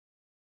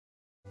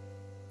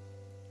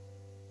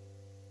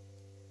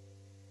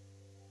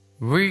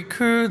We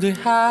could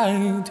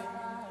hide.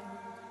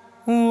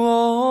 Whoa.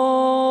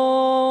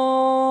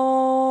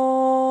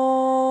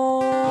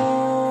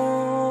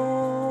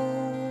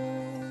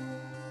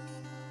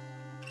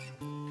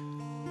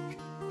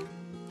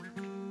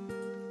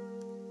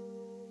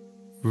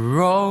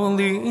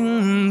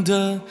 Rolling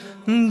the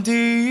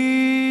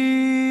deep.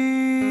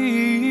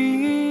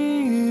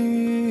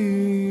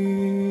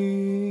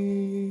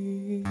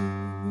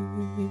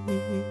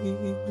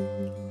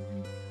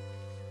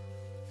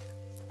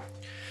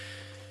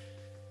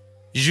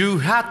 You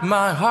had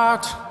my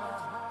heart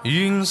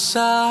inside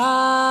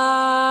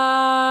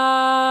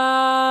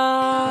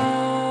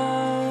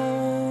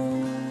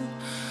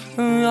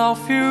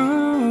of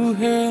your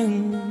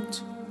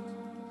hand,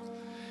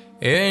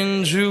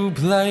 and you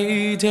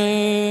played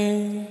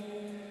it,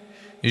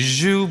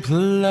 you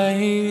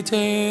played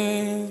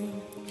it,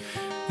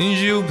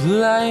 you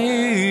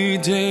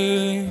played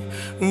it.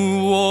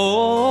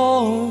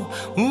 Whoa,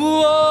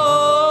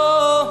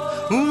 whoa,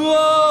 whoa.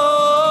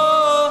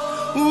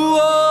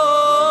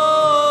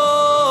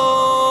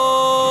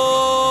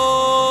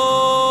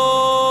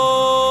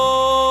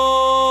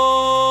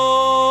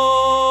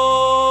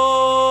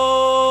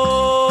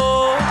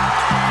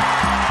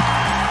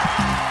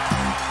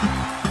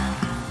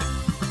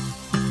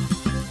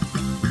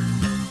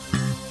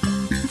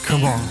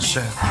 Come on,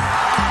 chef.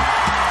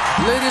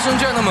 Ladies and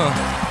gentlemen.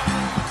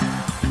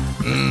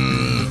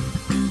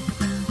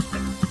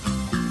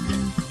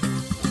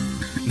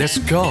 Let's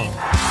go.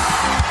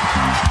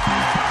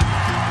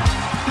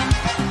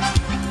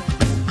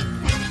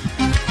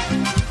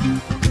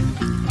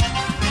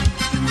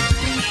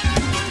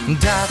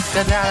 Da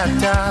da da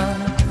da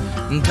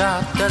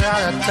da da da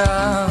da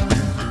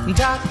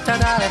da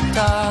da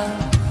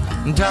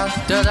da da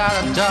da da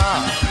da.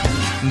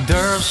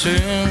 There's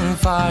a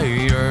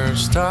fire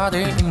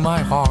starting in my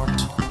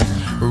heart,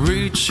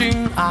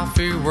 reaching a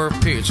fever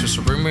pitch,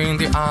 screaming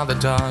the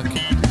underdog.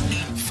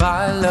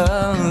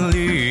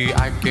 Finally,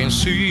 I can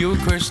see you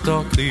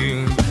crystal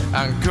clean.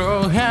 And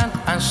go ahead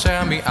and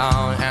send me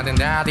out, and then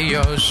daddy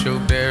you're so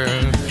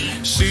bare.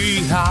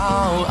 See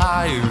how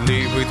I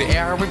live with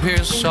every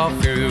piece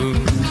of you.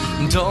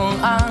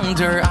 Don't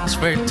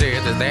underestimate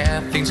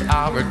the things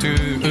I will do.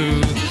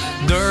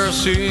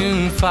 There's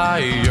a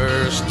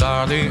fire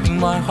starting in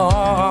my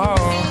heart,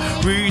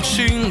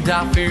 reaching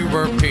that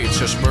fever pitch,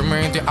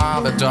 screaming the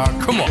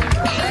underdog. Come on.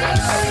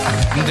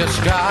 The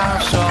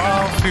skies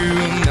of you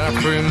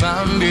never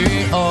remind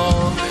me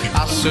all.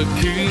 As a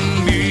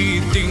king,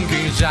 me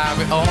thinking that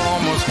we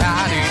almost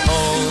had it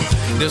all.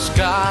 The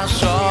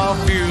skies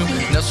of you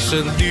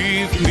doesn't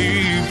leave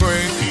me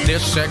break.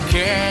 This I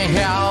can't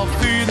help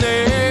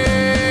feeling.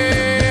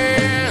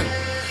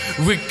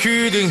 We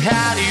couldn't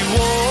have it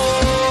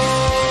all.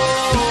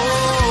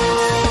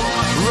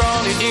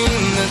 Rolling in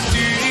the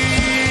deep.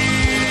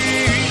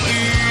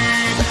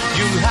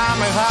 You have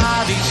my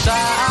heart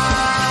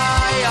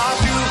inside of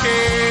your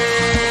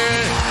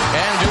head,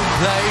 and you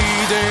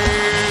played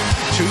it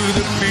to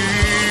the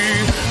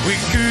beat. We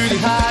could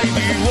hide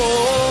the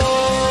whoa.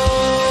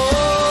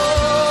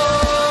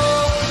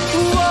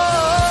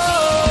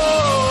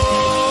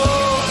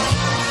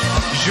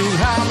 You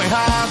have my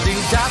heart in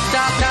da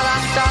da da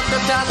da da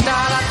da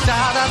da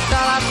da da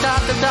da da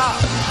da da.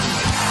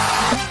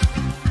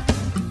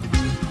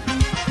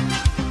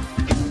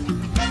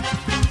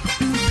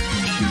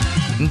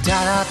 Da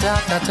da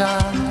da da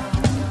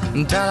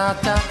da da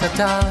da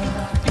da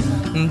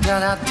da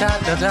da da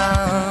da da.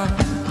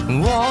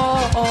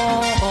 Whoa,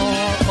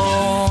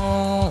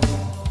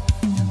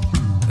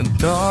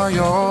 door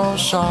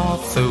yourself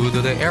through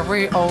the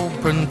every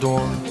open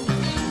door.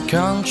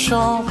 Count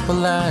your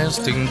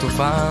blessing to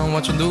find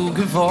what you're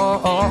looking for.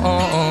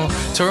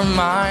 Turn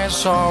my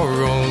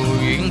sorrow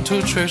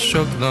into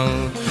treasure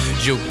glow.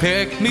 You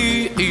pick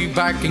me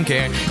back in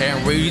can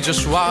and we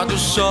just want to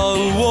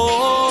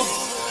soul.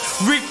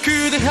 We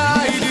could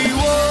hide the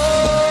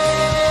world.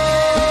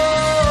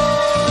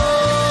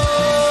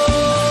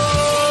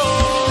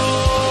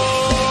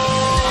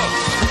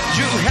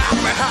 You have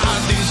my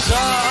heart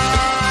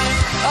inside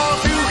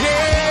of your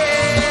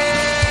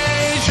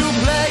hands. You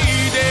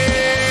played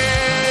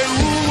it.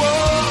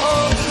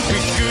 Whoa. We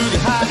could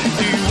hide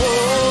the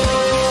world.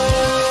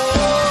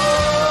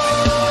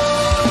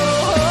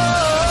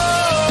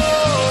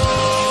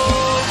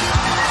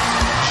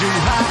 You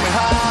have my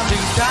heart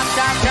inside.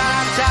 Da da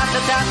da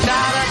da da da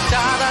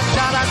da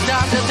da da da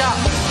da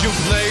da.